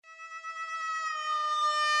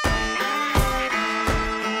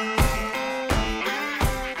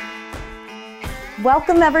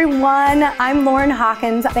Welcome, everyone. I'm Lauren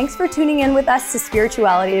Hawkins. Thanks for tuning in with us to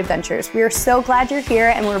Spirituality Adventures. We are so glad you're here,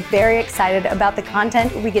 and we're very excited about the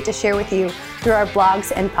content we get to share with you through our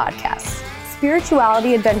blogs and podcasts.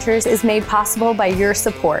 Spirituality Adventures is made possible by your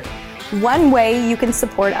support. One way you can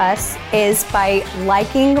support us is by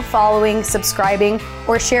liking, following, subscribing,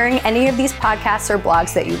 or sharing any of these podcasts or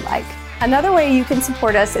blogs that you like. Another way you can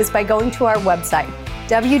support us is by going to our website,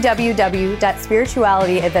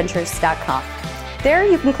 www.spiritualityadventures.com. There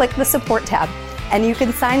you can click the support tab and you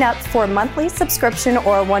can sign up for a monthly subscription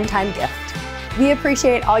or a one-time gift. We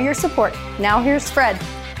appreciate all your support. Now here's Fred.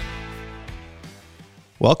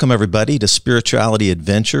 Welcome everybody to Spirituality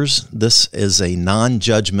Adventures. This is a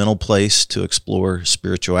non-judgmental place to explore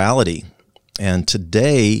spirituality. And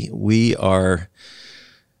today we are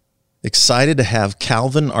excited to have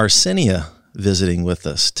Calvin Arsenia visiting with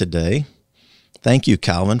us today. Thank you,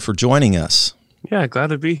 Calvin, for joining us. Yeah,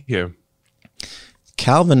 glad to be here.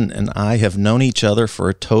 Calvin and I have known each other for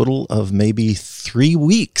a total of maybe 3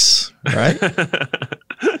 weeks, right?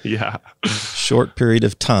 Yeah. Short period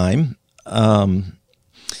of time.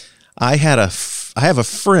 I have a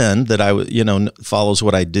friend that follows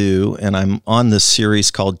what I do, and I'm on this series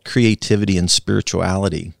called Creativity and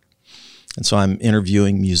Spirituality. And so I'm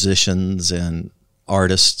interviewing musicians and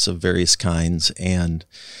artists of various kinds, and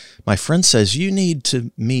my friend says, you need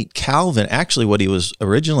to meet Calvin. Actually, what he was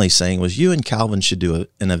originally saying was you and Calvin should do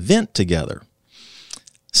an event together.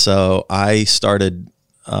 So I started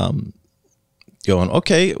going,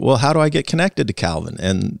 okay, well, how do I get connected to Calvin?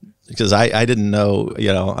 And because I didn't know,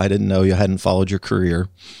 I didn't know you hadn't followed your career.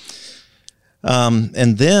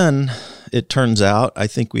 And then it turns out, I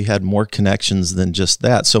think we had more connections than just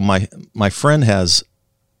that. So my friend has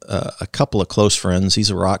a couple of close friends. He's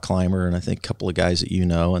a rock climber, and I think a couple of guys that you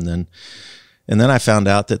know. And then I found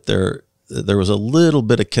out that there was a little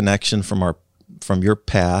bit of connection from your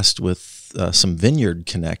past with some vineyard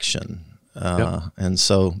connection, Yep. And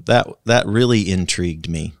so that really intrigued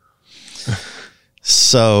me.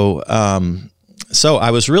 So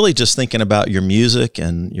I was really just thinking about your music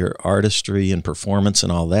and your artistry and performance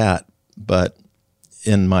and all that. But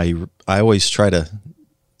I always try to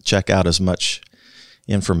check out as much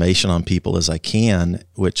information on people as I can,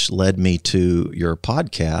 which led me to your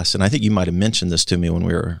podcast. And I think you might have mentioned this to me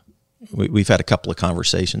when we've had a couple of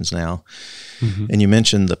conversations now. Mm-hmm. And you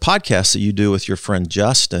mentioned the podcast that you do with your friend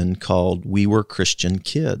Justin called We Were Christian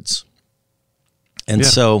Kids. And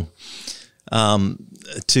so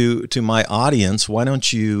to my audience, why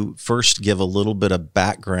don't you first give a little bit of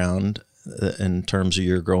background in terms of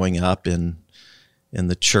your growing up in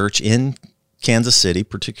the church in Kansas City,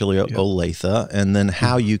 particularly Olathe, and then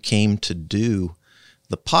how you came to do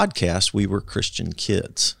the podcast, We Were Christian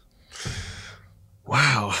Kids.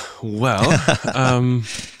 Wow. Well,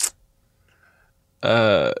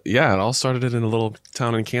 it all started in a little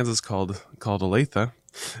town in Kansas called Olathe,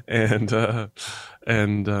 and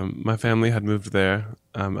my family had moved there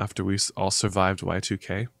after we all survived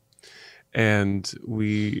Y2K, and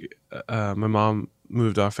my mom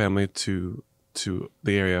moved our family to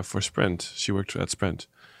the area for Sprint. She worked at Sprint,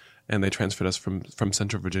 and they transferred us from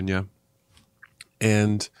Central Virginia,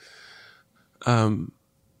 and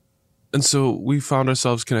so we found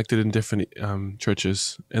ourselves connected in different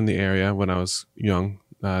churches in the area when I was young,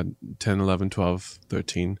 10, 11, 12,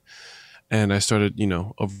 13, and I started,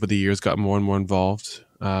 over the years, got more and more involved,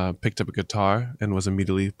 picked up a guitar and was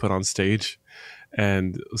immediately put on stage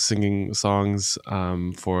and singing songs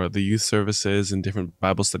for the youth services and different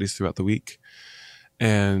Bible studies throughout the week.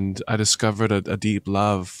 And I discovered a deep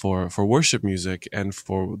love for worship music and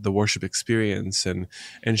for the worship experience and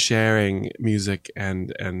sharing music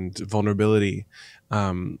and vulnerability.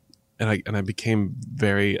 And I became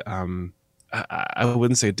very, I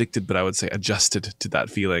wouldn't say addicted, but I would say adjusted to that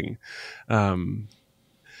feeling.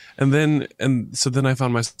 So then I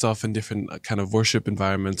found myself in different kind of worship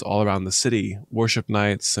environments all around the city, worship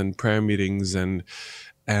nights and prayer meetings, and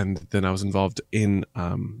then I was involved in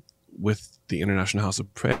with the International House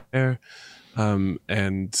of Prayer,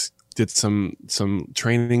 and did some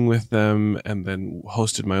training with them, and then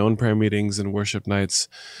hosted my own prayer meetings and worship nights.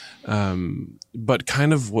 But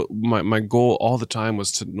kind of what my goal all the time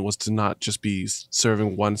was to not just be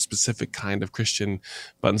serving one specific kind of Christian,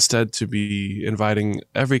 but instead to be inviting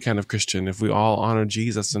every kind of Christian. If we all honor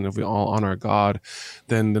Jesus and if we all honor God,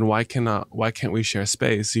 then why can't we share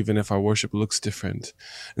space, even if our worship looks different?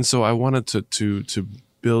 And so I wanted to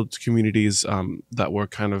build communities that were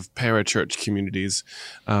kind of parachurch communities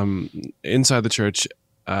inside the church,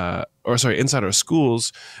 inside our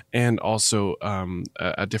schools, and also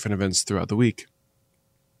at different events throughout the week.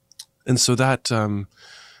 And so that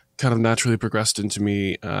kind of naturally progressed into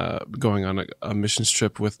me going on a missions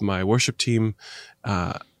trip with my worship team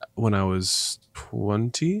when I was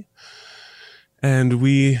 20. And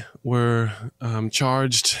we were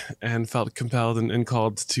charged and felt compelled and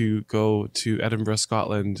called to go to Edinburgh,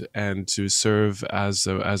 Scotland, and to serve as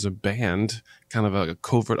a band, kind of a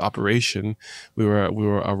covert operation. We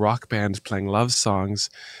were a rock band playing love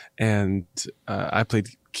songs, and I played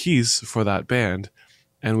keys for that band.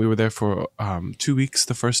 And we were there for 2 weeks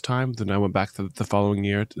the first time. Then I went back the following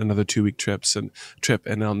year, another 2-week trip.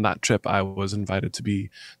 And on that trip, I was invited to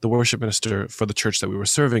be the worship minister for the church that we were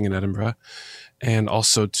serving in Edinburgh, and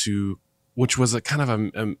also which was a kind of a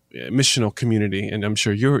missional community. And I'm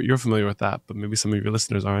sure you're familiar with that, but maybe some of your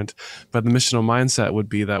listeners aren't. But the missional mindset would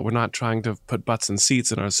be that we're not trying to put butts in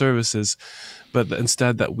seats in our services, but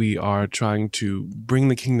instead that we are trying to bring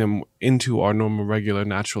the kingdom into our normal, regular,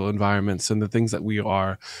 natural environments and the things that we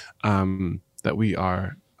are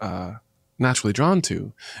naturally drawn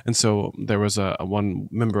to. And so there was a one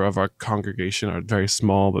member of our congregation, our very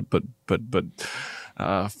small but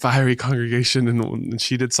fiery congregation, and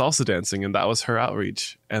she did salsa dancing, and that was her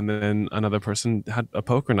outreach. And then another person had a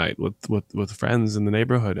poker night with friends in the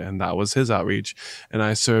neighborhood, and that was his outreach. And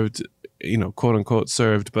I served, quote unquote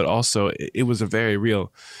served, but also it was a very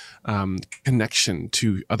real connection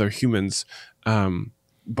to other humans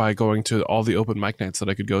by going to all the open mic nights that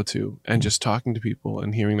I could go to and just talking to people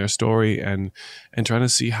and hearing their story and trying to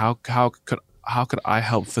see how could I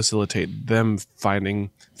help facilitate them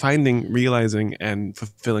finding, realizing, and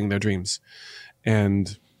fulfilling their dreams.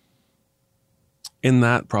 And in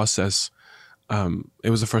that process, it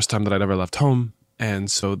was the first time that I'd ever left home. And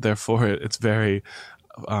so therefore it's very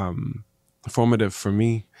formative for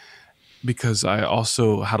me, because I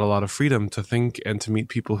also had a lot of freedom to think and to meet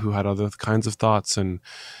people who had other kinds of thoughts and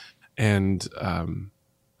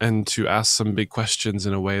to ask some big questions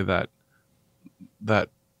in a way that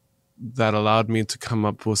allowed me to come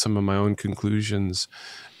up with some of my own conclusions.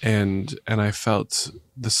 And I felt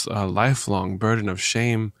this lifelong burden of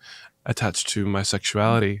shame attached to my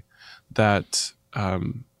sexuality that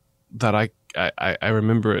I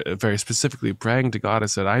remember very specifically praying to God. I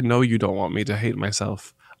said, I know you don't want me to hate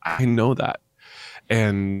myself. I know that.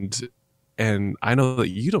 And I know that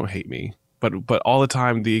you don't hate me, but all the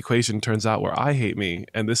time the equation turns out where I hate me,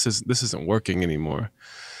 and this isn't working anymore.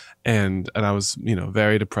 And I was,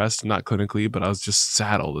 very depressed, not clinically, but I was just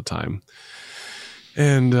sad all the time.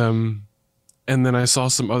 And then I saw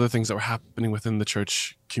some other things that were happening within the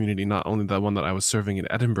church community, not only the one that I was serving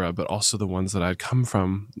in Edinburgh, but also the ones that I'd come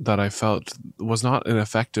from, that I felt was not an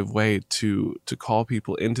effective way to call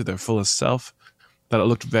people into their fullest self, that it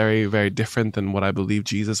looked very, very different than what I believe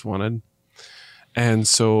Jesus wanted. And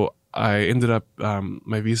so I ended up,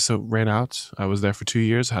 my visa ran out. I was there for 2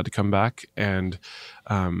 years. I had to come back, and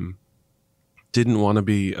didn't want to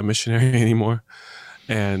be a missionary anymore.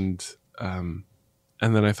 And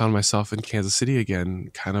then I found myself in Kansas City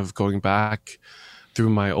again, kind of going back through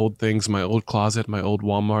my old things, my old closet, my old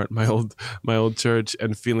Walmart, my old church,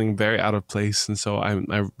 and feeling very out of place. And so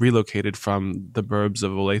I relocated from the burbs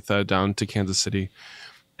of Olathe down to Kansas City,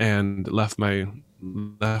 and left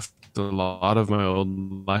a lot of my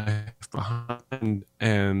old life behind,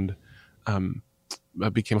 and I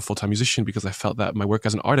became a full-time musician, because I felt that my work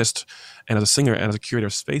as an artist and as a singer and as a curator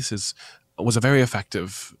of spaces was a very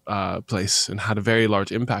effective place, and had a very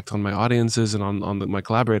large impact on my audiences and on my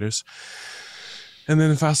collaborators. And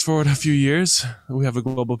then fast forward a few years, we have a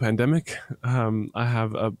global pandemic. I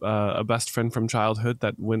have a best friend from childhood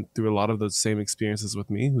that went through a lot of those same experiences with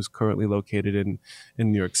me, who's currently located in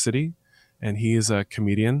New York City. And he is a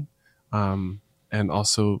comedian and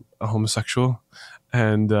also a homosexual.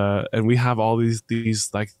 And we have all these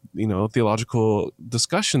theological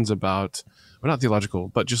discussions about, or not theological,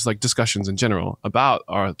 but just like discussions in general about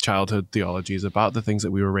our childhood theologies, about the things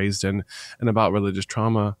that we were raised in, and about religious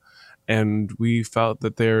trauma. And we felt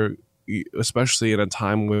that there, especially in a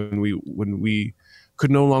time when we could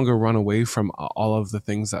no longer run away from all of the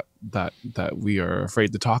things that we are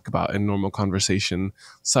afraid to talk about in normal conversation,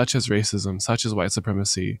 such as racism, such as white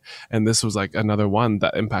supremacy. And this was like another one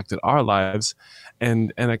that impacted our lives.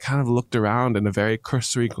 And I kind of looked around in a very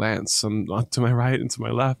cursory glance to my right and to my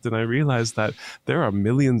left, and I realized that there are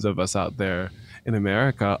millions of us out there in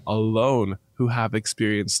America alone who have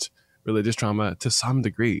experienced religious trauma to some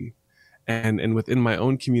degree. And within my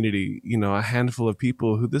own community, a handful of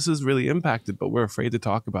people who this is really impacted, but we're afraid to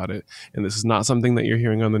talk about it. And this is not something that you're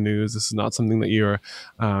hearing on the news. This is not something that you're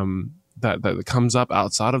that comes up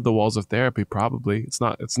outside of the walls of therapy. Probably it's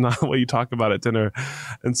not what you talk about at dinner.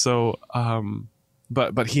 And so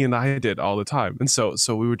but he and I did all the time. And so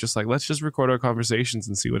we were just like, let's just record our conversations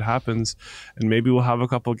and see what happens. And maybe we'll have a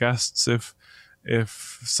couple guests if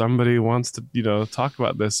somebody wants to, talk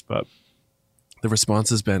about this. But the response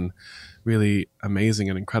has been really amazing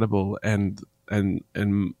and incredible. And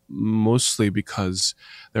mostly because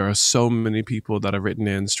there are so many people that have written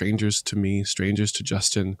in, strangers to me, strangers to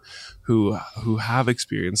Justin, who have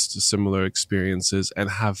experienced similar experiences and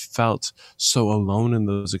have felt so alone in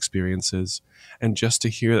those experiences. And just to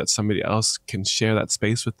hear that somebody else can share that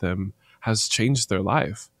space with them has changed their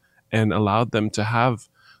life and allowed them to have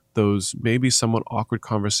those maybe somewhat awkward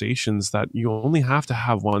conversations that you only have to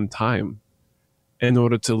have one time in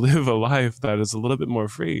order to live a life that is a little bit more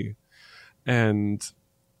free. And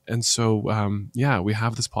so, we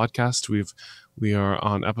have this podcast. We are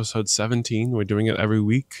on episode 17. We're doing it every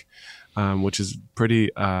week, which is pretty,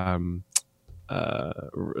 kind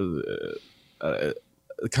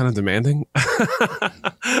of demanding, but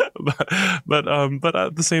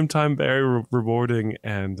at the same time, very rewarding.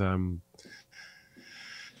 And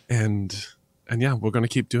yeah, we're going to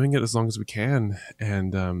keep doing it as long as we can.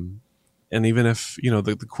 And even if,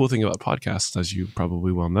 the cool thing about podcasts, as you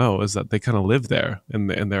probably well know, is that they kind of live there and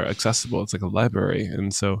they're accessible. It's like a library.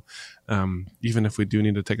 And so even if we do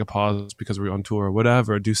need to take a pause because we're on tour or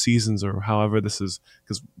whatever, do seasons or however this is,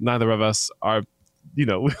 because neither of us are, we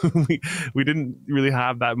didn't really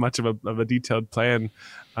have that much of a detailed plan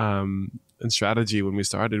and strategy when we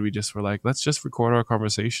started. We just were like, let's just record our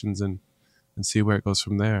conversations and see where it goes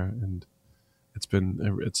from there. And it's been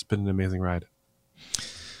an amazing ride.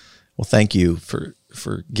 Well, thank you for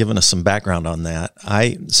giving us some background on that.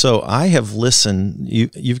 I have listened.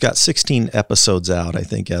 You've got 16 episodes out, I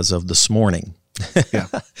think, as of this morning. Yeah.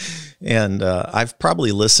 And I've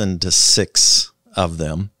probably listened to 6 of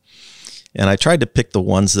them. And I tried to pick the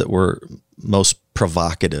ones that were most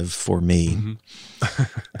provocative for me.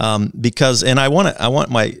 Mm-hmm. Because I want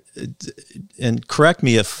my, and correct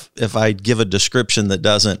me if I give a description that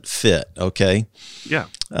doesn't fit. Okay. Yeah.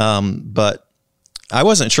 But I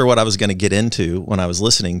wasn't sure what I was going to get into when I was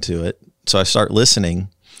listening to it. So I start listening,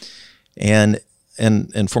 and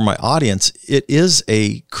for my audience, it is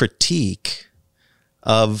a critique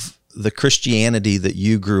of the Christianity that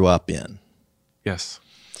you grew up in. Yes.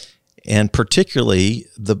 And particularly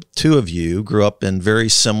the two of you grew up in very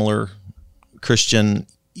similar Christian,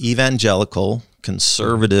 evangelical,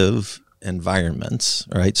 conservative environments,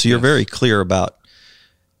 right? So you're very clear about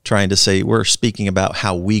trying to say, we're speaking about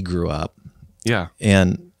how we grew up. Yeah.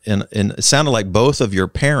 And it sounded like both of your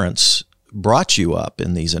parents brought you up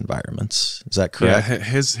in these environments. Is that correct? Yeah,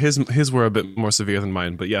 his were a bit more severe than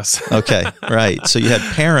mine, but yes. Okay, right. So you had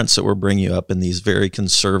parents that were bringing you up in these very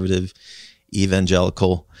conservative,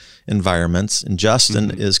 evangelical environments. And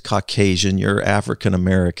Justin is Caucasian, you're African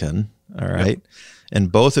American, all right? Yep.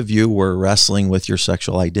 And both of you were wrestling with your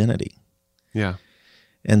sexual identity. Yeah.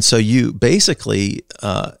 And so you basically,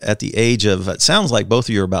 at the age of, it sounds like both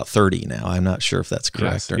of you are about 30 now. I'm not sure if that's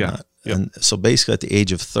correct or not. Yep. And so basically at the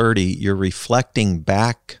age of 30, you're reflecting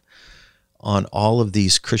back on all of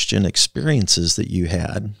these Christian experiences that you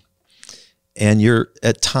had. And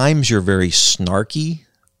at times you're very snarky,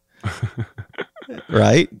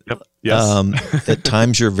 right? Yep. Yes. At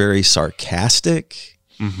times you're very sarcastic.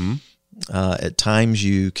 Mm-hmm. At times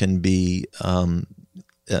you can be,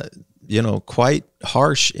 quite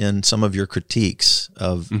harsh in some of your critiques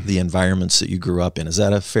of the environments that you grew up in. Is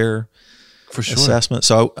that a fair assessment?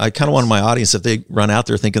 So I kind of want my audience, if they run out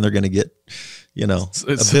there thinking they're going to get, a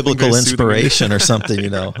biblical inspiration or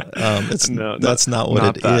something, that's not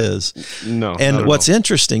what it is. No. And what's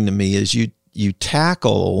interesting to me is you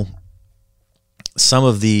tackle some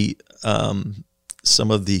of the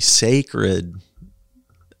sacred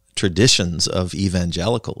traditions of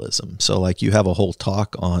evangelicalism. So like you have a whole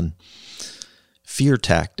talk on fear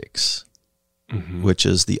tactics, which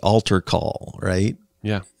is the altar call, right?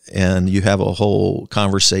 Yeah. And you have a whole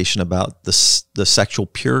conversation about the sexual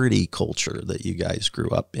purity culture that you guys grew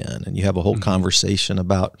up in. And you have a whole conversation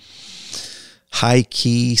about high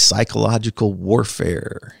key psychological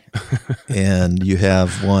warfare. And you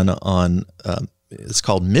have one on, it's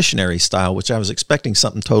called missionary style, which I was expecting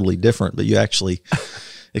something totally different, but you actually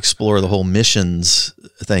explore the whole missions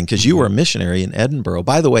thing, because you were a missionary in Edinburgh.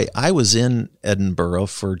 By the way, I was in Edinburgh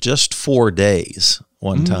for just 4 days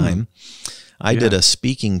one time. I did a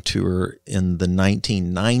speaking tour in the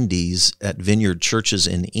 1990s at Vineyard churches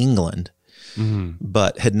in England,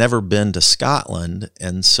 but had never been to Scotland.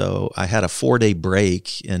 And so I had a 4-day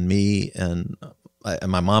break, and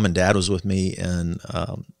my mom and dad was with me, and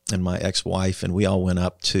my ex-wife, and we all went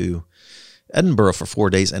up to Edinburgh for 4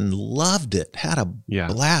 days and loved it. Had a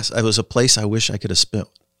blast. It was a place I wish I could have spent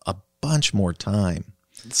a bunch more time.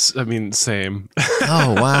 Same.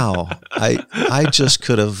 Oh, wow. I just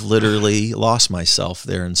could have literally lost myself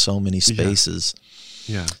there in so many spaces.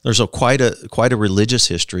 Yeah. There's quite a religious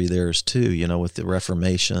history there too, with the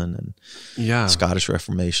Reformation and Scottish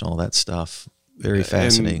Reformation, all that stuff. Very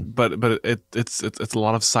fascinating. But it's a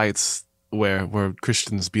lot of sites where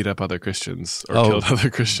Christians beat up other Christians or killed other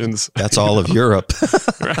Christians. That's all of Europe.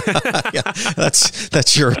 Yeah,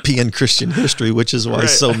 that's European Christian history, which is why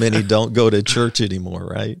so many don't go to church anymore,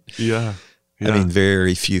 right? Yeah. I mean,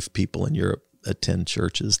 very few people in Europe attend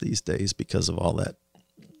churches these days because of all that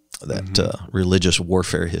religious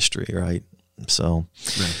warfare history, right? So,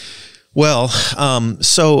 well,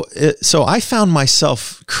 so I found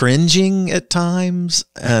myself cringing at times,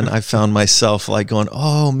 and I found myself like going,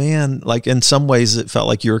 "Oh man!" Like in some ways, it felt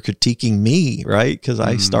like you were critiquing me, right? Because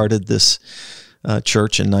I started this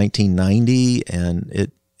church in 1990,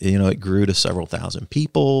 and it grew to several thousand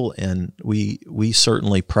people, and we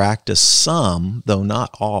certainly practiced some, though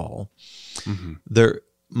not all. There.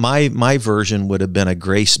 My version would have been a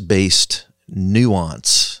grace-based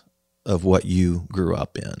nuance of what you grew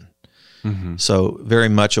up in. So very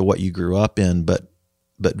much of what you grew up in, but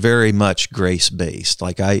very much grace-based.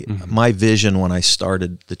 Like my vision when I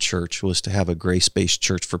started the church was to have a grace-based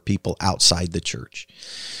church for people outside the church,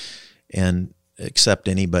 and accept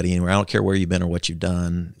anybody anywhere. I don't care where you've been or what you've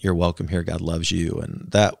done. You're welcome here. God loves you, and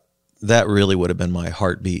that really would have been my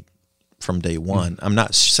heartbeat from day one. I'm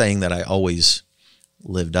not saying that I always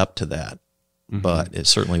lived up to that, but it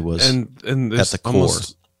certainly was and at the core.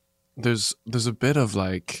 There's a bit of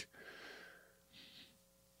like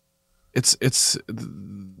it's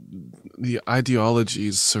the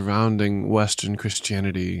ideologies surrounding Western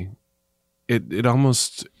Christianity.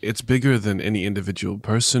 It's bigger than any individual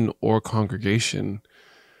person or congregation,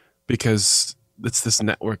 because it's this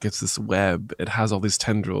network, it's this web, it has all these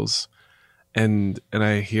tendrils, and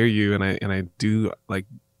I hear you, and I do like,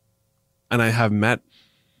 and I have met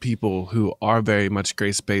people who are very much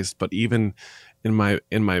grace-based, but even in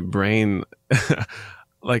my brain,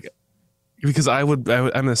 like, because I'm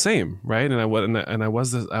the same, right? And I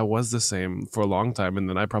was the same for a long time, and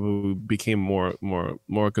then I probably became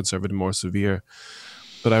more conservative, more severe.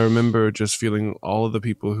 But I remember just feeling all of the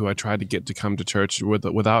people who I tried to get to come to church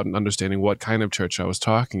without understanding what kind of church I was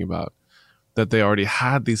talking about, that they already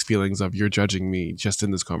had these feelings of, you're judging me just in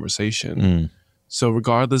this conversation. So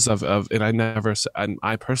regardless of and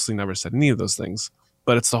I personally never said any of those things,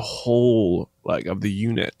 but it's the whole like of the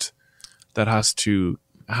unit that has to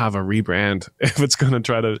have a rebrand if it's going to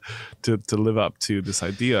try to live up to this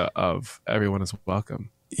idea of everyone is welcome.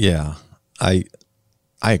 Yeah, I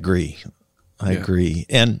agree. I agree.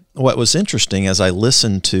 And what was interesting as I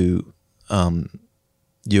listened to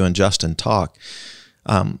you and Justin talk,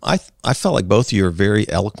 I felt like both of you are very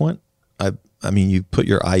eloquent. I mean, you put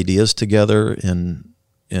your ideas together in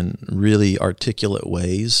really articulate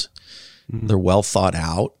ways. They're well thought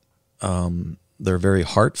out. They're very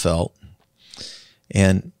heartfelt.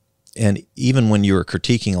 And even when you were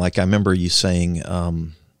critiquing, like I remember you saying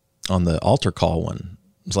on the altar call one,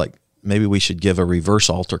 it was like, maybe we should give a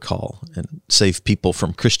reverse altar call and save people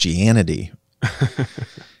from Christianity.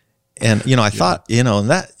 And, I thought, and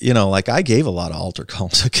that, like I gave a lot of altar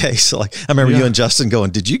calls. Okay. So like, I remember you and Justin going,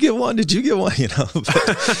 did you get one? Did you get one?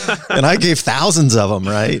 And I gave thousands of them.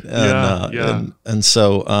 Right. And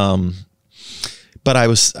so, but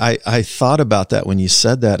I thought about that when you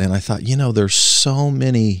said that, and I thought, there's so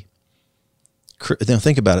many,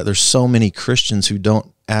 think about it. There's so many Christians who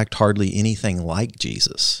don't act hardly anything like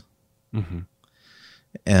Jesus.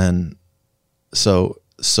 And so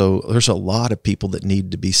there's a lot of people that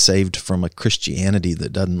need to be saved from a Christianity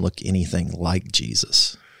that doesn't look anything like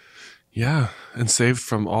Jesus. Yeah, and saved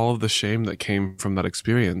from all of the shame that came from that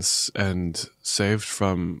experience, and saved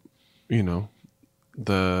from,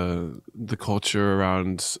 the culture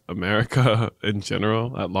around America in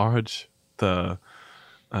general at large, the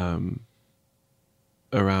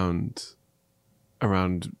around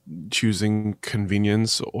choosing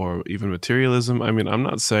convenience or even materialism. I mean, I'm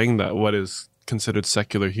not saying that what is considered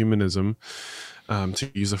secular humanism,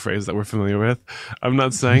 to use a phrase that we're familiar with, I'm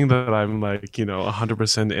not saying that I'm like,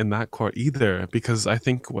 100% in that court either, because I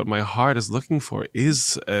think what my heart is looking for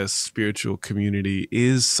is a spiritual community,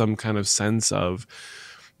 is some kind of sense of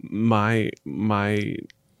my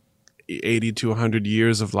 80 to 100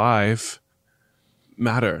 years of life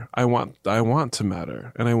matter. I want to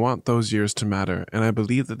matter, and I want those years to matter, and I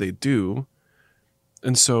believe that they do.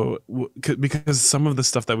 And so, because some of the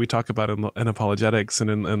stuff that we talk about in apologetics and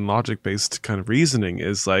in logic-based kind of reasoning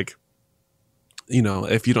is like,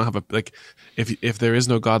 if you don't have if there is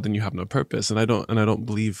no God, then you have no purpose. And I don't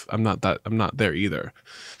believe, I'm not there either.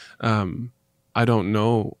 I don't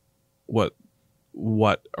know what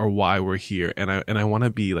or why we're here. And I want to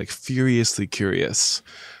be like furiously curious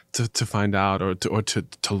to find out or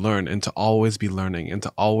to learn, and to always be learning, and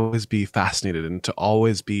to always be fascinated, and to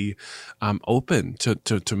always be open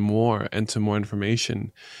to more and to more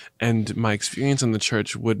information. And my experience in the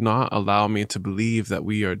church would not allow me to believe that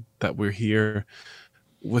we're here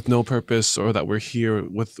with no purpose, or that we're here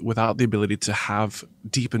without the ability to have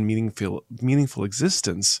deep and meaningful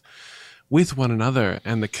existence with one another,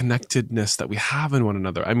 and the connectedness that we have in one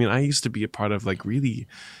another. I mean, I used to be a part of like really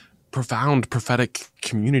profound prophetic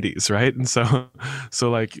communities, right? And so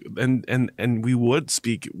like, and we would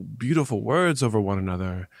speak beautiful words over one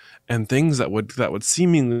another, and things that would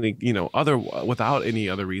seemingly, without any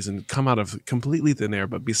other reason, come out of completely thin air,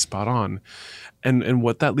 but be spot on. And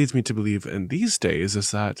what that leads me to believe in these days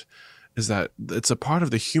is that it's a part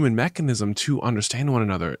of the human mechanism to understand one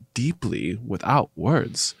another deeply without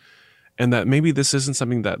words. And that maybe this isn't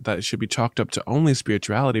something that should be chalked up to only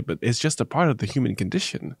spirituality, but it's just a part of the human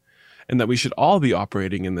condition. And that we should all be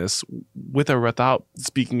operating in this with or without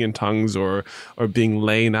speaking in tongues, or being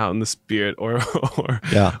laying out in the spirit, or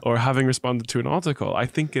having responded to an altar call. I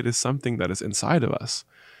think it is something that is inside of us.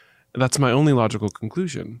 That's my only logical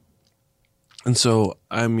conclusion. And so,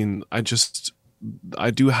 I mean, I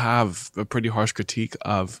do have a pretty harsh critique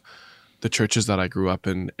of the churches that I grew up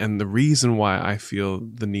in. And the reason why I feel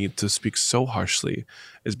the need to speak so harshly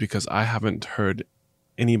is because I haven't heard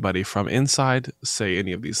anybody from inside say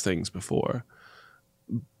any of these things before.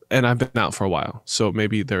 And I've been out for a while, so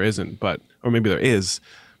maybe there isn't, or maybe there is,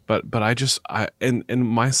 but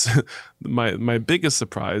my biggest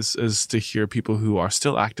surprise is to hear people who are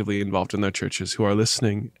still actively involved in their churches, who are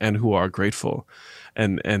listening and who are grateful.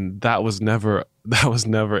 And that was never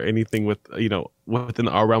anything within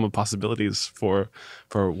our realm of possibilities for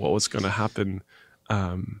what was going to happen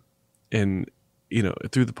through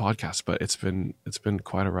the podcast. But it's been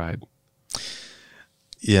quite a ride.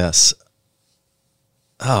 Yes.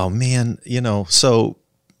 Oh man, so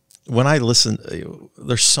when I listen,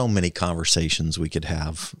 there's so many conversations we could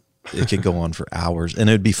have. It could go on for hours, and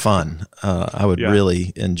it'd be fun. I would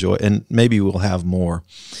really enjoy, and maybe we'll have more.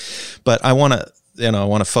 But I want to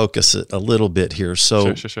focus it a little bit here.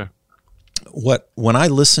 So, sure. When I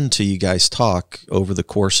listen to you guys talk over the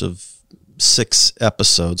course of 6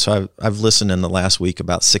 episodes, so I've listened in the last week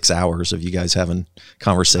about 6 hours of you guys having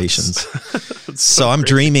conversations. That's so I'm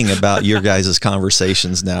crazy. dreaming about your guys'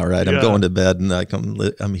 conversations now, right? I'm going to bed and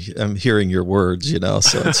I'm hearing your words,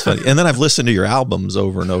 so it's funny. And then I've listened to your albums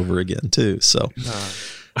over and over again too. So,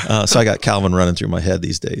 so I got Calvin running through my head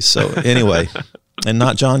these days. So anyway, and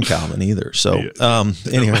not John Calvin either. So,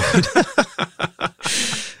 anyway,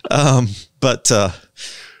 but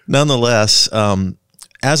nonetheless,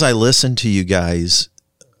 as I listened to you guys,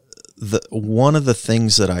 one of the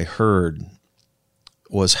things that I heard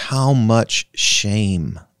was how much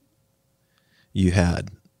shame you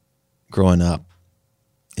had growing up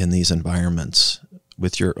in these environments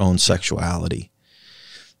with your own sexuality.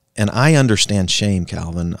 And I understand shame,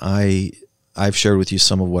 Calvin. I've shared with you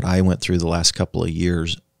some of what I went through the last couple of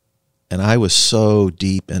years, and I was so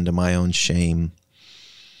deep into my own shame,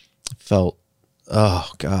 felt,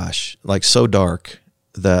 oh gosh, like so dark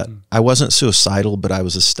that I wasn't suicidal, but I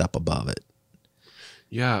was a step above it.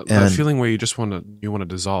 Yeah, that feeling where you want to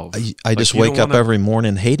dissolve. I just wake up every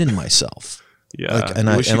morning hating myself. Yeah, and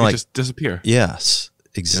I wish you could just disappear. Yes,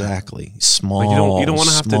 exactly. Yeah. Small. Like you don't want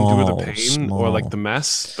to have to endure the pain or like the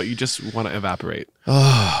mess, but you just want to evaporate.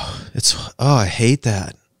 I hate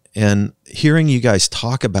that. And hearing you guys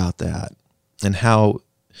talk about that and how,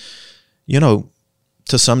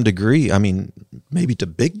 to some degree, I mean, maybe to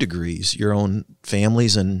big degrees, your own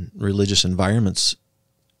families and religious environments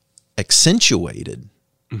accentuated.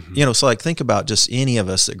 Mm-hmm. So like think about just any of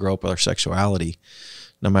us that grow up with our sexuality,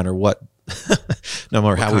 no matter what, no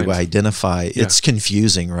matter how we identify, it's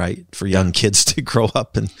confusing, right? For young kids to grow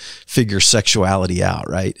up and figure sexuality out,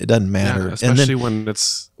 right? It doesn't matter. Yeah, especially when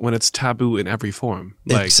it's taboo in every form.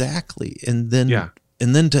 Exactly. And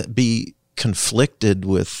then to be conflicted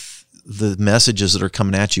with the messages that are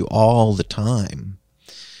coming at you all the time,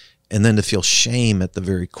 and then to feel shame at the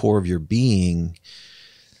very core of your being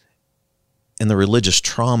and the religious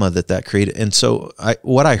trauma that created. And so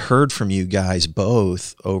what I heard from you guys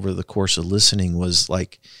both over the course of listening was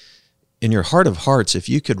like, in your heart of hearts, if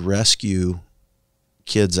you could rescue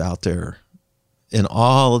kids out there in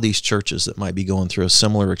all of these churches that might be going through a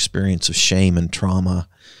similar experience of shame and trauma,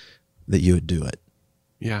 that you would do it.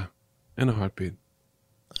 Yeah, in a heartbeat.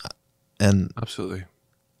 And absolutely.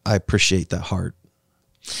 I appreciate that heart.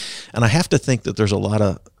 And I have to think that there's a lot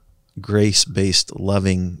of grace-based,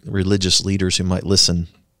 loving religious leaders who might listen,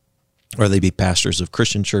 or they be pastors of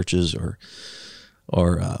Christian churches or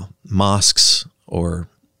mosques or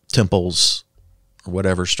temples or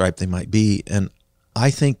whatever stripe they might be. And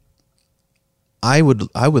I think I would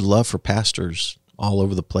love for pastors all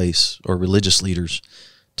over the place or religious leaders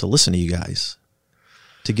to listen to you guys,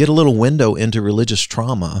 to get a little window into religious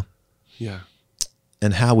trauma. Yeah.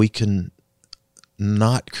 And how we can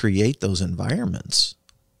not create those environments.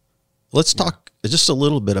 Let's talk just a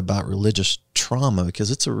little bit about religious trauma,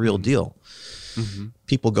 because it's a real deal. Mm-hmm.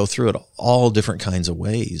 People go through it all different kinds of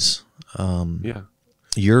ways.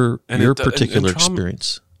 Your particular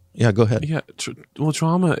experience. Yeah, go ahead. Yeah, well,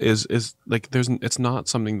 trauma is like it's not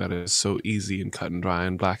something that is so easy and cut and dry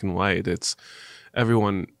and black and white. It's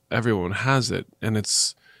everyone has it, and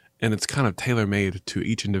it's kind of tailor made to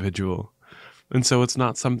each individual. And so it's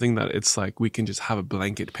not something that it's like we can just have a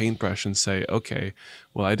blanket paintbrush and say, okay,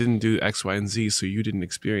 well, I didn't do X, Y, and Z, so you didn't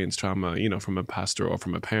experience trauma, from a pastor or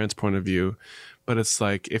from a parent's point of view. But it's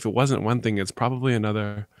like, if it wasn't one thing, it's probably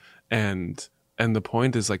another. And the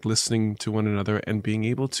point is like listening to one another and being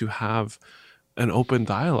able to have an open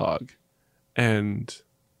dialogue and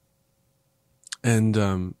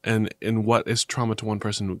what is trauma to one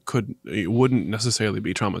person wouldn't necessarily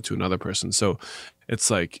be trauma to another person. So it's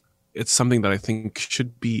like, it's something that I think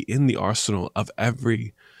should be in the arsenal of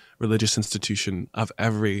every religious institution, of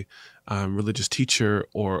every religious teacher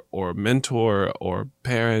or mentor or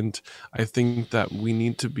parent. I think that we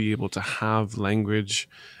need to be able to have language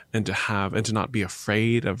and to not be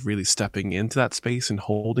afraid of really stepping into that space and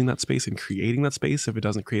holding that space and creating that space if it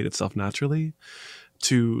doesn't create itself naturally,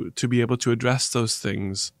 to be able to address those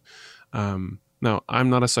things. Now, I'm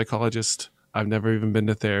not a psychologist. I've never even been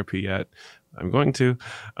to therapy yet. I'm going to,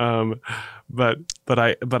 but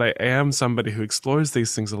I am somebody who explores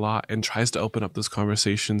these things a lot and tries to open up those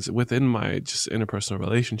conversations within my just interpersonal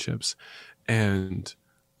relationships, and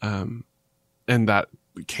that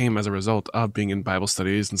came as a result of being in Bible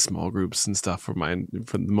studies and small groups and stuff for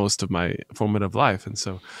most of my formative life, and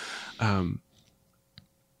so I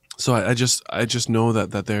just know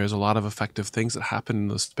that there is a lot of effective things that happen in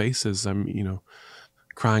those spaces. I'm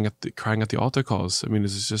crying at the altar calls. I mean,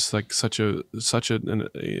 it's just like such a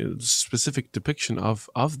specific depiction of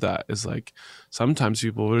that. Is like sometimes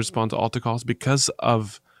people will respond to altar calls because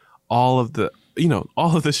of all of the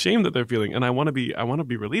shame that they're feeling, and I want to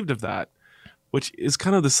be relieved of that, which is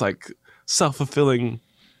kind of this like self-fulfilling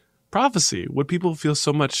prophecy. Would people feel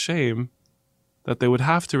so much shame that they would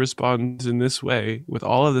have to respond in this way with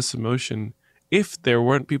all of this emotion if there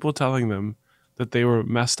weren't people telling them that they were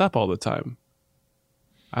messed up all the time?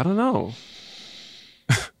 I don't know.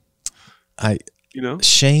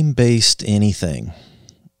 Shame-based anything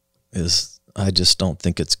I just don't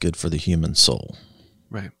think it's good for the human soul.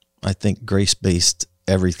 Right. I think grace-based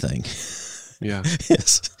everything. Yeah.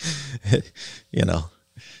 This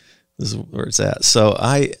is where it's at. So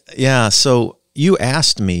you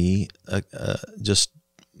asked me, just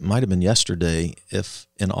might have been yesterday, if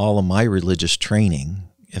in all of my religious training,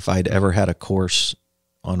 if I'd ever had a course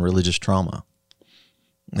on religious trauma.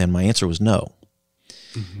 And my answer was no.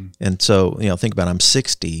 Mm-hmm. And so, think about it, I'm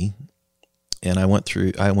 60, and I went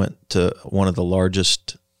to one of the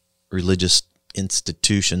largest religious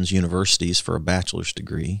institutions, universities, for a bachelor's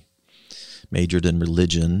degree, majored in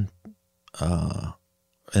religion,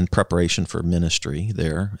 in preparation for ministry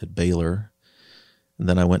there at Baylor. And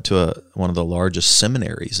then I went to one of the largest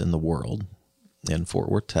seminaries in the world in Fort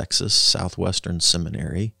Worth, Texas, Southwestern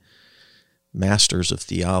Seminary. Masters of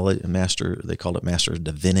Theology, they called it Master of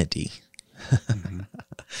Divinity. Mm-hmm.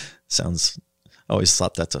 I always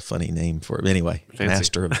thought that's a funny name for it. Anyway, fancy.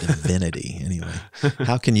 Master of Divinity. Anyway,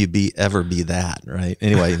 how can you ever be that, right?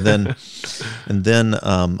 Anyway, then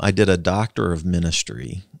I did a Doctor of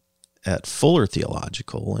Ministry at Fuller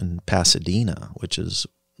Theological in Pasadena, which is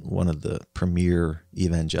one of the premier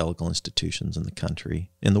evangelical institutions in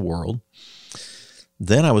the world.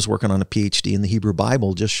 Then I was working on a PhD in the Hebrew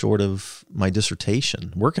Bible, just short of my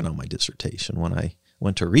dissertation, working on my dissertation when I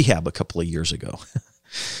went to rehab a couple of years ago.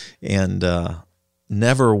 And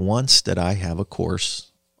never once did I have a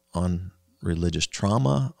course on religious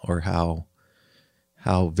trauma or how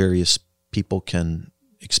various people can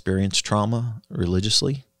experience trauma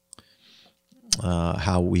religiously,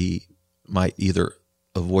 how we might either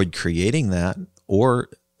avoid creating that or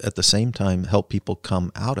at the same time help people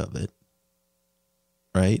come out of it.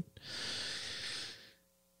 Right?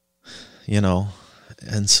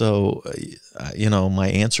 And so, my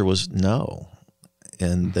answer was no.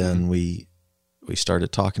 And then we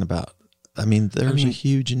started talking about I mean, there's a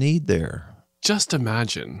huge need there. Just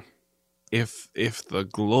imagine if the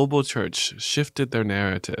global church shifted their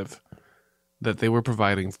narrative that they were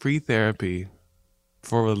providing free therapy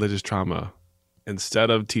for religious trauma instead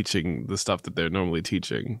of teaching the stuff that they're normally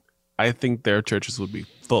teaching. I think their churches would be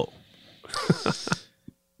full.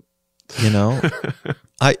 You know,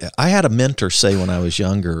 I had a mentor say when I was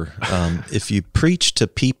younger, if you preach to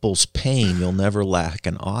people's pain, you'll never lack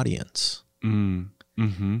an audience.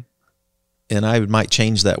 Mm-hmm. And I might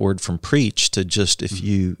change that word from preach to just if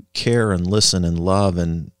you care and listen and love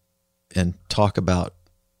and talk about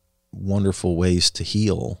wonderful ways to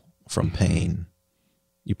heal from pain,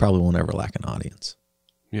 you probably won't ever lack an audience.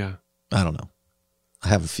 Yeah. I don't know. I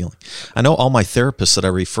have a feeling. I know all my therapists that I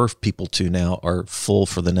refer people to now are full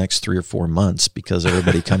for the next 3 or 4 months because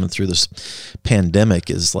everybody coming through this pandemic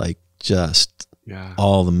is like just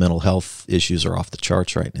all the mental health issues are off the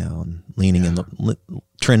charts right now and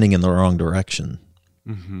trending in the wrong direction.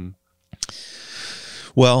 Mm-hmm.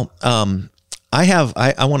 Well,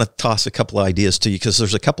 I want to toss a couple of ideas to you because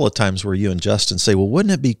there's a couple of times where you and Justin say, well,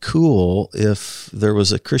 wouldn't it be cool if there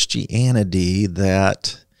was a Christianity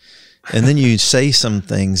that... And then you say some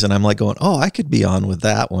things, and I'm like going, "Oh, I could be on with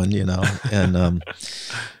that one," you know. And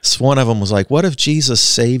so one of them was like, "What if Jesus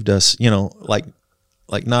saved us?" You know, like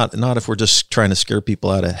not if we're just trying to scare people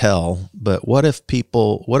out of hell, but what if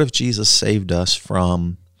Jesus saved us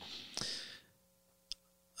from?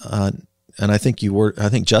 And I think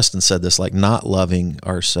Justin said this, like not loving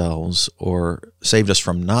ourselves, or saved us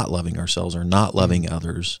from not loving ourselves, or not loving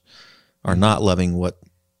others, or not loving what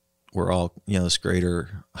we're all, you know, this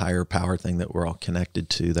greater, higher power thing that we're all connected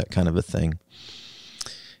to, that kind of a thing.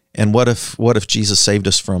 And what if Jesus saved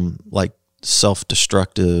us from like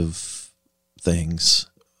self-destructive things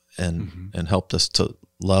and helped us to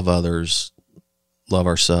love others, love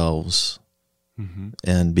ourselves,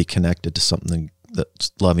 and be connected to something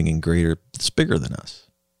that's loving and greater, that's bigger than us?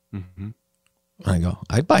 I go,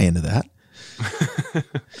 I'd buy into that.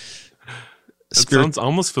 It sounds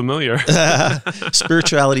almost familiar.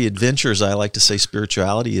 Spirituality adventures. I like to say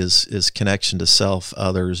spirituality is connection to self,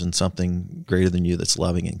 others, and something greater than you that's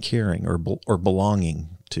loving and caring, or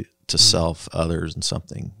belonging to self, others, and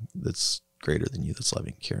something that's greater than you that's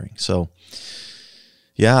loving and caring. So,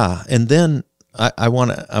 yeah. And then I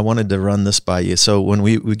wanted to run this by you. So when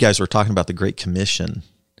we guys were talking about the Great Commission,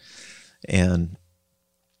 and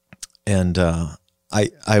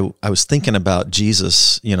I was thinking about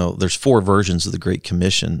Jesus. You know, there's 4 versions of the Great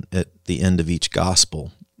Commission at the end of each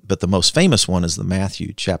gospel, but the most famous one is the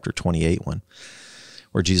Matthew chapter 28 one,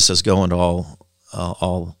 where Jesus says, "Go into all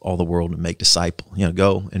the world and make disciples. You know,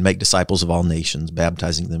 go and make disciples of all nations,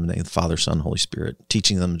 baptizing them in the name of the Father, Son, and Holy Spirit,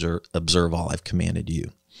 teaching them to observe all I've commanded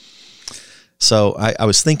you." So I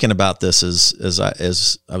was thinking about this as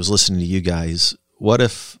I was listening to you guys. What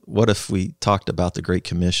if we talked about the Great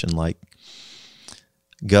Commission like,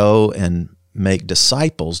 go and make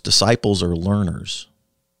disciples. Disciples are learners.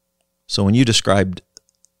 So when you described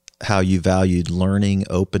how you valued learning,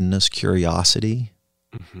 openness, curiosity,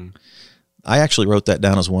 I actually wrote that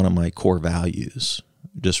down as one of my core values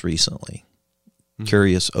just recently.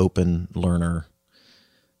 Curious, open, learner,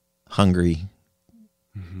 hungry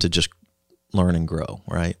to just learn and grow,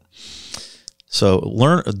 right? So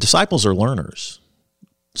disciples are learners,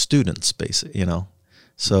 students, basically, you know.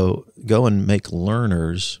 So go and make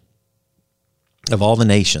learners of all the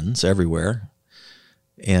nations everywhere.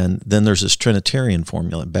 And then there's this Trinitarian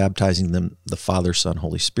formula, baptizing them, the Father, Son,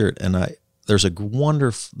 Holy Spirit. And there's a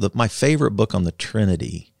my favorite book on the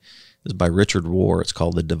Trinity is by Richard Rohr. It's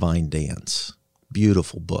called The Divine Dance.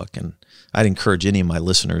 Beautiful book. And I'd encourage any of my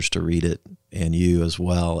listeners to read it, and you as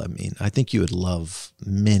well. I mean, I think you would love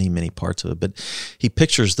many, many parts of it. But he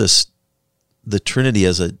pictures the Trinity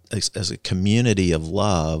as a community of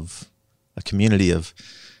love, a community of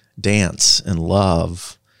dance and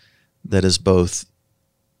love that is both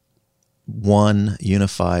one,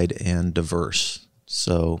 unified, and diverse.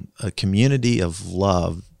 So a community of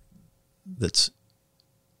love that's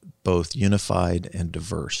both unified and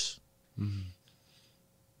diverse.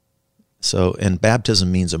 So, and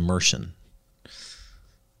baptism means immersion.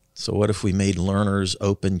 So what if we made learners,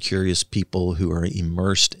 open, curious people who are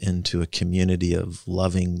immersed into a community of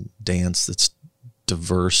loving dance that's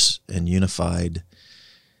diverse and unified,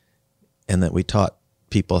 and that we taught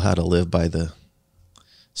people how to live by the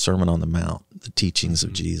Sermon on the Mount, the teachings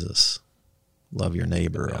of Jesus. Love your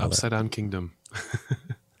neighbor. The upside down kingdom.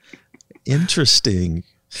 Interesting.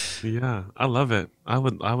 Yeah, I love it. I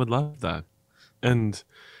would love that. And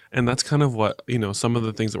that's kind of what, you know, some of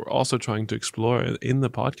the things that we're also trying to explore in the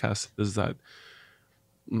podcast is that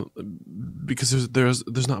because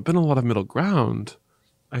there's not been a lot of middle ground.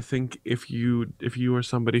 I think if you are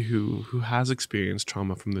somebody who has experienced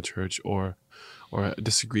trauma from the church, or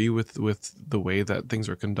disagree with the way that things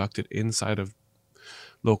are conducted inside of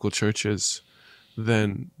local churches,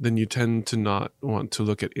 then you tend to not want to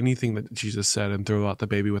look at anything that Jesus said and throw out the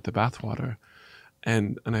baby with the bathwater.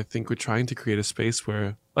 And I think we're trying to create a space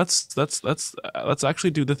where let's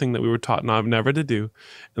actually do the thing that we were taught never to do,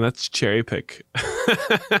 and let's cherry pick.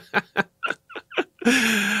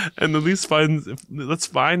 And at least let's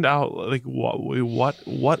find out, like, what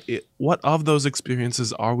of those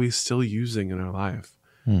experiences are we still using in our life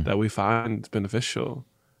that we find beneficial,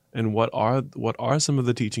 and what are some of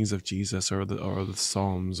the teachings of Jesus or the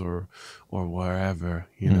Psalms or wherever,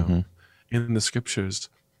 you know, in the scriptures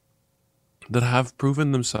that have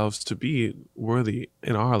proven themselves to be worthy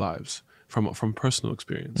in our lives from personal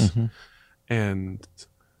experience. And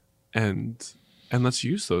let's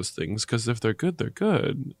use those things, because if they're good, they're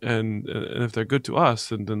good, and if they're good to us,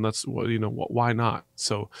 then that's why not?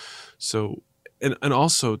 So and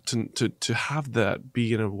also to have that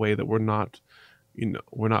be in a way that we're not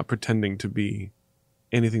pretending to be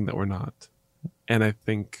anything that we're not. And I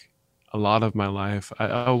think a lot of my life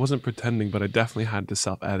I wasn't pretending, but I definitely had to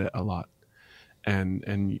self-edit a lot. And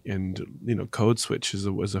code switch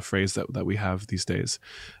is a phrase that we have these days,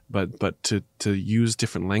 but to use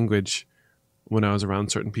different language when I was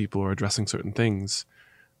around certain people or addressing certain things,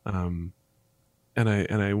 and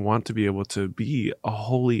I want to be able to be a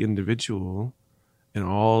holy individual in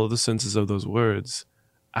all the senses of those words,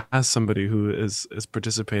 as somebody who is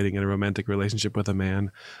participating in a romantic relationship with a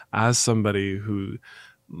man, as somebody who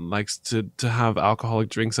likes to have alcoholic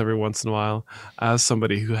drinks every once in a while, as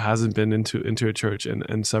somebody who hasn't been into a church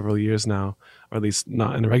in several years now, or at least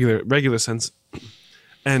not in a regular sense.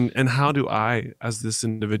 And how do I, as this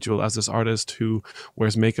individual, as this artist who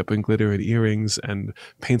wears makeup and glitter and earrings and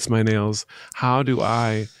paints my nails, how do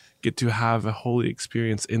I get to have a holy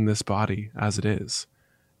experience in this body as it is,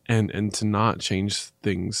 and to not change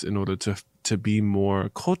things in order to be more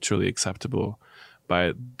culturally acceptable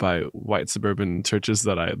by white suburban churches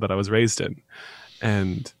that I was raised in?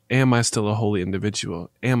 And am I still a holy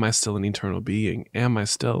individual? Am I still an eternal being? Am I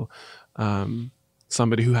still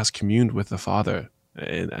somebody who has communed with the Father?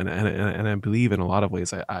 And I believe in a lot of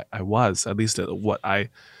ways I was, at least at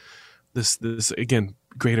this again,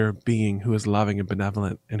 greater being who is loving and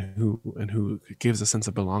benevolent and who gives a sense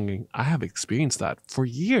of belonging. I have experienced that for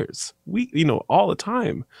years, all the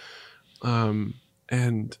time.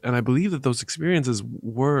 And I believe that those experiences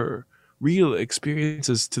were real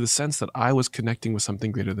experiences, to the sense that I was connecting with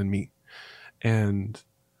something greater than me. And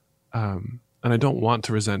I don't want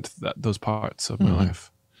to resent those parts of my life.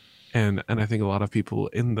 And I think a lot of people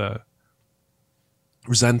in the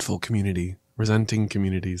resenting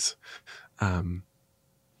communities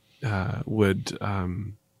would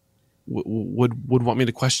want me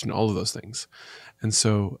to question all of those things. And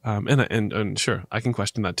so and sure, I can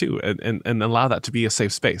question that too, and allow that to be a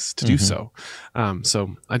safe space to do so.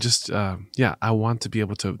 So I just I want to be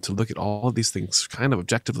able to look at all of these things kind of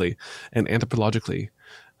objectively and anthropologically,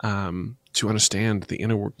 to understand the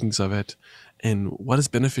inner workings of it, and what is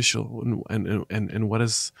beneficial, and what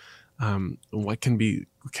is what can be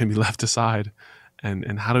left aside,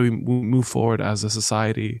 and how do we move forward as a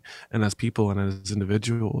society and as people and as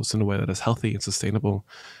individuals in a way that is healthy and sustainable,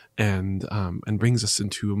 and brings us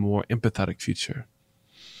into a more empathetic future.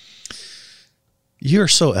 You're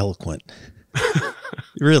so eloquent,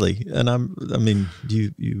 really, and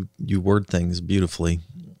you word things beautifully.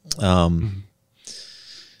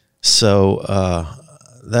 So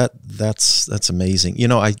that's amazing.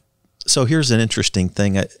 So here's an interesting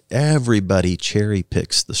thing. Everybody cherry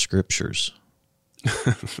picks the scriptures.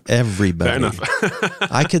 Everybody. Fair enough.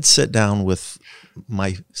 I could sit down with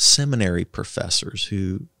my seminary professors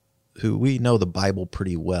who we know the Bible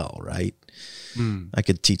pretty well, right? I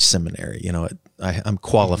could teach seminary. I'm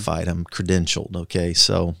qualified. I'm credentialed. Okay,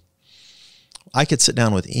 so I could sit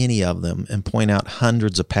down with any of them and point out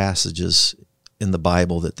hundreds of passages in the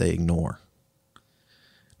Bible that they ignore.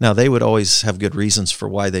 Now, they would always have good reasons for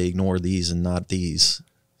why they ignore these and not these.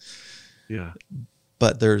 Yeah.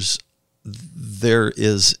 But there's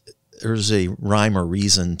a rhyme or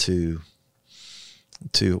reason to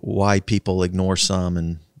why people ignore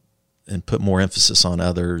some and put more emphasis on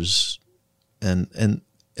others. And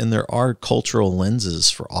there are cultural lenses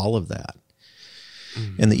for all of that.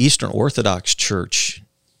 And the Eastern Orthodox Church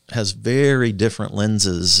has very different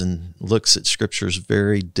lenses and looks at scriptures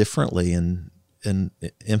very differently, and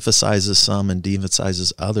emphasizes some and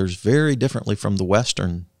de-emphasizes others very differently from the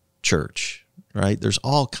Western Church, right? There's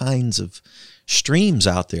all kinds of streams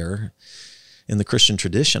out there in the Christian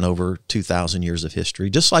tradition over 2,000 years of history,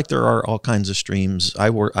 just like there are all kinds of streams.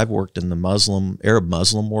 I've worked in the Arab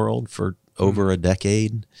Muslim world for over a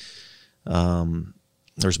decade.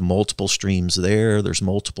 There's multiple streams there. There's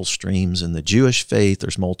multiple streams in the Jewish faith.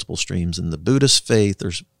 There's multiple streams in the Buddhist faith.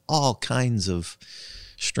 There's all kinds of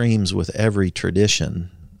streams with every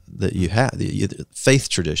tradition that you have, the faith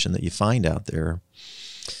tradition that you find out there.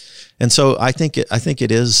 And so I think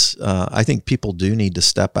people do need to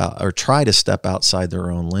step out or try to step outside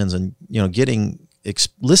their own lens and,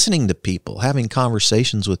 listening to people, having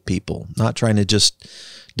conversations with people, not trying to just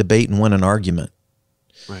debate and win an argument.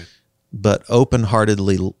 Right. But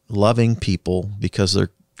open-heartedly loving people because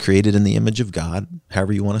they're created in the image of God,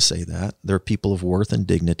 however you want to say that. They're people of worth and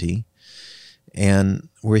dignity. And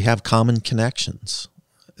we have common connections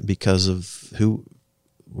because of who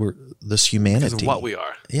we're, this humanity. Because of what we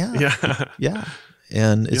are. Yeah. Yeah. Yeah.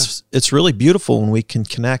 And it's really beautiful when we can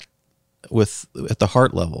connect at the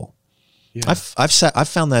heart level. Yeah. I've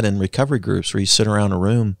found that in recovery groups where you sit around a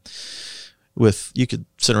room you could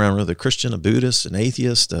sit around with a Christian, a Buddhist, an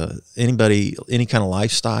atheist, anybody, any kind of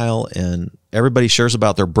lifestyle, and everybody shares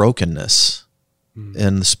about their brokenness,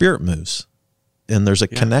 and the Spirit moves, and there's a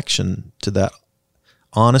connection to that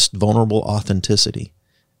honest, vulnerable authenticity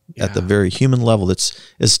at the very human level that's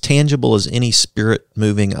as tangible as any Spirit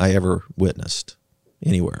moving I ever witnessed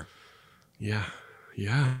anywhere. Yeah.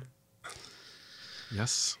 Yeah.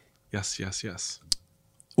 Yes. Yes, yes, yes.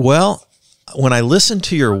 Well, when I listened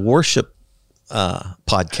to your worship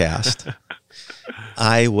podcast,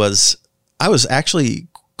 I was actually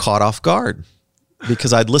caught off guard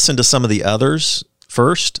because I'd listened to some of the others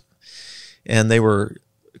first, and they were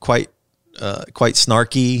quite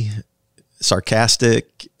snarky,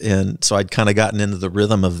 sarcastic, and so I'd kind of gotten into the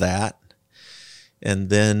rhythm of that. And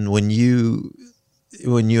then when you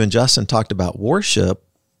and Justin talked about worship,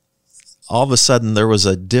 all of a sudden there was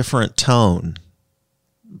a different tone.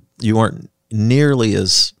 You weren't nearly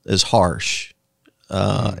as harsh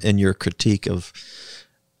in your critique of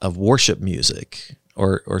worship music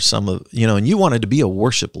or some of, and you wanted to be a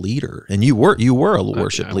worship leader, and you were a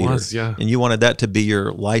worship leader, and you wanted that to be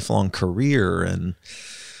your lifelong career, and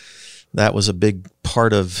that was a big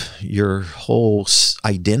part of your whole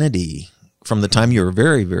identity from the time you were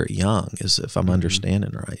very, very young, as if I'm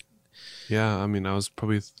understanding right. Yeah, I mean, I was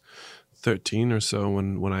probably 13 or so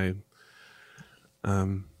when I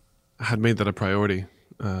had made that a priority.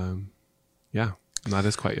 That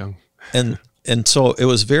is quite young. And so it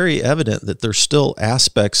was very evident that there's still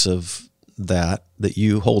aspects of that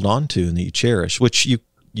you hold on to and that you cherish, which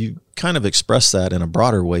you kind of expressed that in a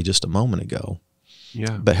broader way just a moment ago.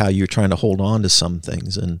 Yeah. But how you're trying to hold on to some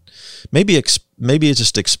things, and maybe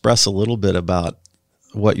just express a little bit about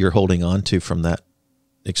what you're holding on to from that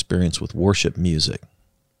experience with worship music.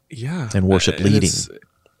 Yeah. And worship leading.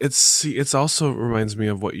 It's also reminds me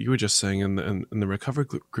of what you were just saying in the recovery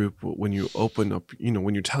group, when you open up,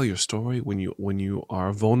 when you tell your story, when you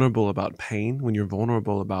are vulnerable about pain, when you're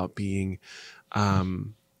vulnerable about being,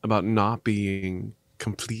 about not being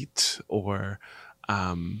complete, or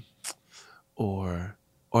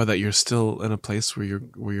that you're still in a place where you're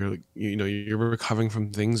recovering from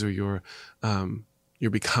things, or you're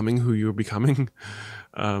becoming who you're becoming,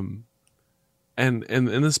 and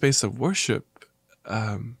in the space of worship.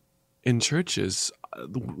 In churches,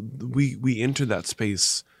 we enter that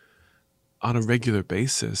space on a regular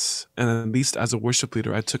basis, and at least as a worship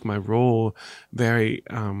leader, I took my role very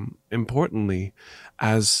importantly,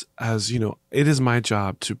 as it is my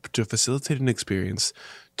job to facilitate an experience,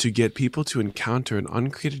 to get people to encounter an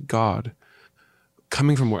uncreated God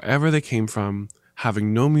coming from wherever they came from,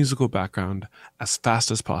 having no musical background, as fast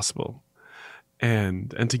as possible.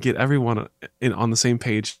 And to get everyone on the same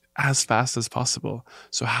page as fast as possible.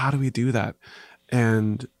 So how do we do that?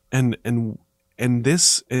 And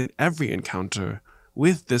this, every encounter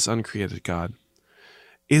with this uncreated God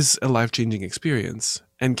is a life-changing experience,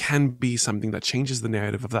 and can be something that changes the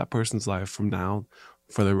narrative of that person's life from now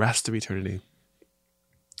for the rest of eternity.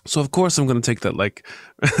 So of course I'm going to take that like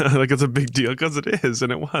it's a big deal, because it is,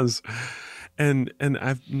 and it was. And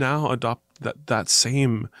I've now adopted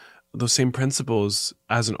those same principles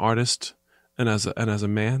as an artist, and as a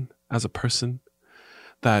man, as a person,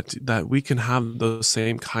 that we can have those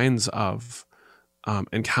same kinds of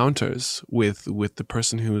encounters with the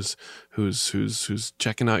person who's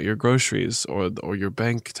checking out your groceries, or your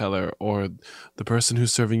bank teller, or the person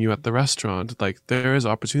who's serving you at the restaurant. Like, there is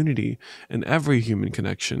opportunity in every human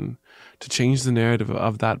connection to change the narrative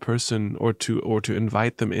of that person, or to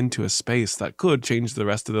invite them into a space that could change the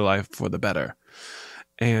rest of their life for the better.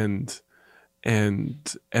 And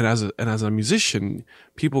as a musician,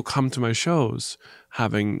 people come to my shows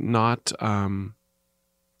having not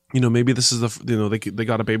maybe this is they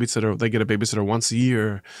got a babysitter. They get a babysitter once a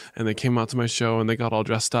year, and they came out to my show and they got all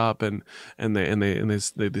dressed up and they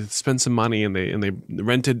spent some money and they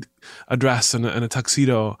rented a dress and a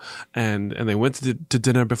tuxedo and they went to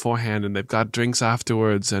dinner beforehand and they've got drinks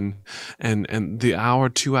afterwards and the hour,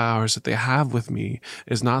 2 hours that they have with me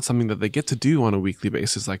is not something that they get to do on a weekly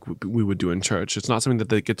basis like we would do in church. It's not something that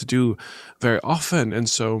they get to do very often,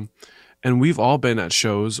 and we've all been at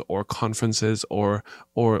shows or conferences or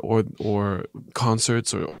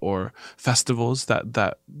concerts or festivals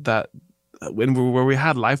that where we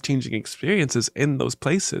had life-changing experiences in those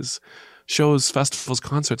places. Shows, festivals,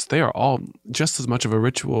 concerts, they are all just as much of a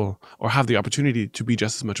ritual, or have the opportunity to be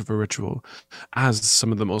just as much of a ritual as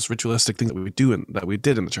some of the most ritualistic things that we do and that we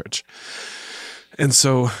did in the church. And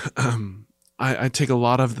so I take a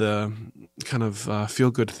lot of the kind of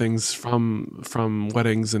feel-good things from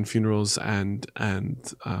weddings and funerals and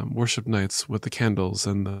worship nights with the candles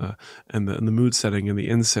and the mood setting and the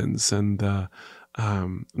incense and the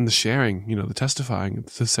sharing, the testifying,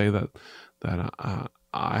 to say that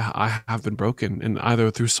I have been broken, and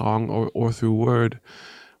either through song or through word,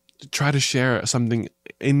 to try to share something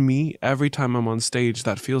in me every time I'm on stage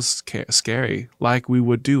that feels scary, like we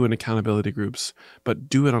would do in accountability groups, but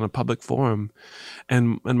do it on a public forum.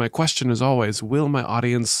 And my question is always, will my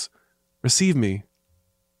audience receive me?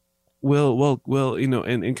 Will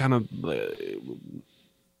in kind of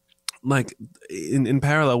like in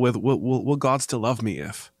parallel with will God still love me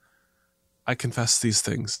if I confess these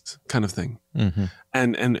things, kind of thing. Mm-hmm.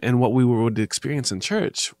 And what we would experience in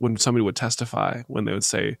church when somebody would testify, when they would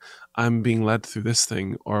say, I'm being led through this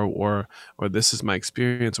thing, or this is my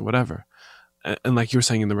experience, or whatever. And like you were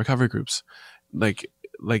saying in the recovery groups, like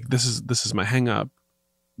this is my hang up,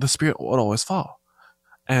 the Spirit would always fall.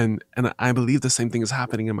 And I believe the same thing is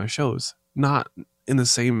happening in my shows, not in the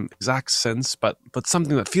same exact sense, but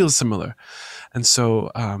something that feels similar. And so,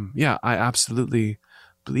 I absolutely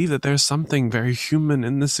believe that there's something very human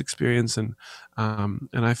in this experience, and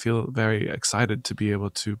I feel very excited to be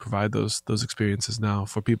able to provide those experiences now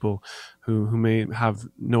for people who may have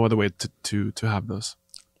no other way to have those.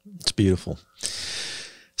 It's beautiful.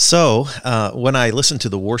 So when I listened to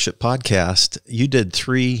the worship podcast, you did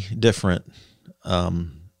 3 different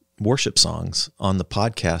worship songs on the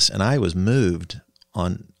podcast, and I was moved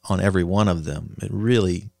on every one of them. It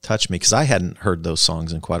really touched me because I hadn't heard those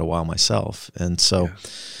songs in quite a while myself, and so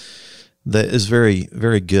that is very,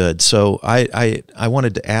 very good. So I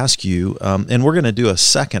wanted to ask you, and we're going to do a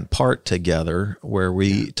second part together where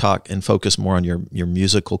we talk and focus more on your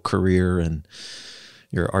musical career and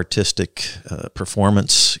your artistic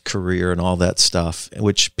performance career and all that stuff,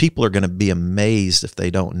 which people are going to be amazed if they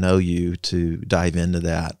don't know you to dive into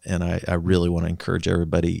that. And I really want to encourage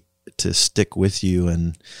everybody to stick with you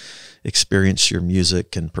and experience your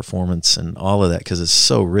music and performance and all of that, because it's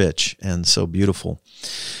so rich and so beautiful.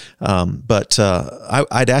 But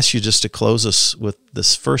I'd ask you just to close us with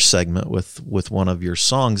this first segment with one of your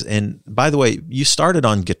songs. And by the way, you started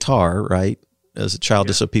on guitar, right, as a child,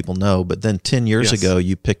 just so people know, but then 10 years ago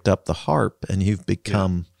you picked up the harp, and you've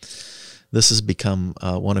become this has become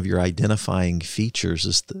one of your identifying features,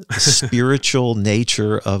 is the spiritual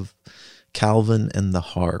nature of Calvin and the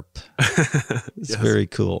harp. It's very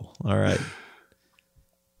cool. All right.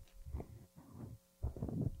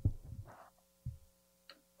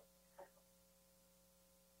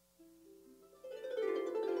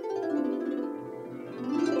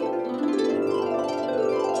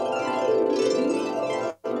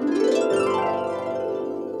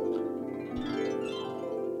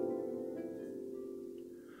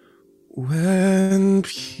 When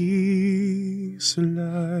peace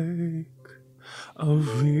like a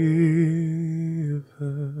river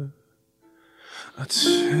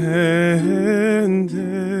attendeth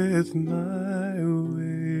my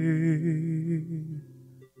way,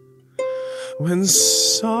 when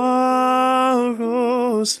sorrows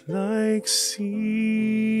like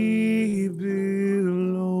sea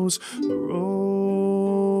billows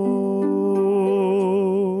roll,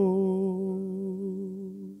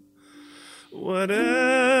 whatever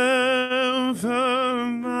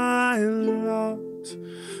my lot,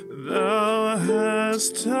 thou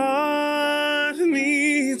hast taught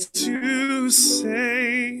me to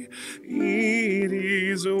say, it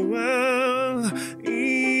is well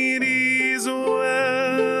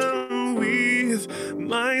with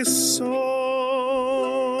my soul,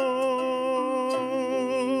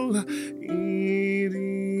 it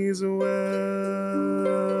is well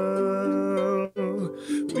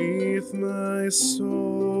with my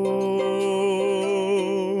soul.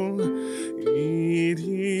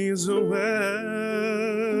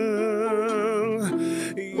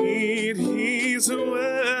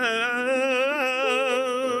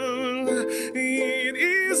 It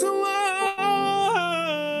is well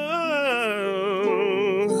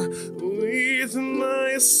with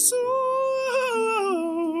my soul.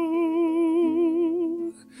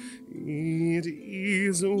 It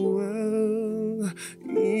is well.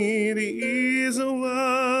 It is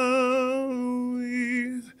well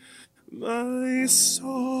with my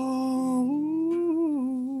soul.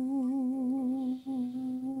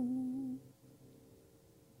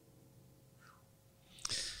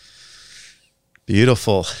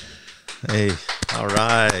 Beautiful. Hey, all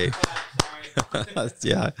right.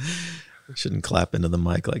 Yeah, I shouldn't clap into the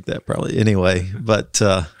mic like that probably. Anyway, but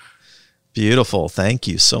beautiful. Thank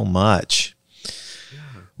you so much.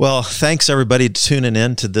 Well, thanks everybody tuning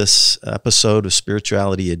in to this episode of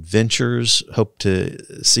Spirituality Adventures. Hope to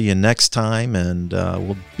see you next time, and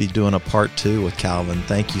we'll be doing a part 2 with Calvin.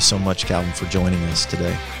 Thank you so much, Calvin, for joining us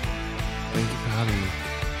today. Thank you for having me.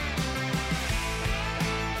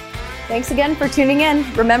 Thanks again for tuning in.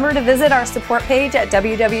 Remember to visit our support page at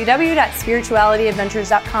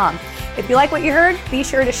www.spiritualityadventures.com. If you like what you heard, be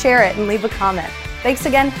sure to share it and leave a comment. Thanks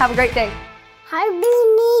again. Have a great day. Harvey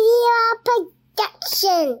Media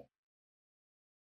Production.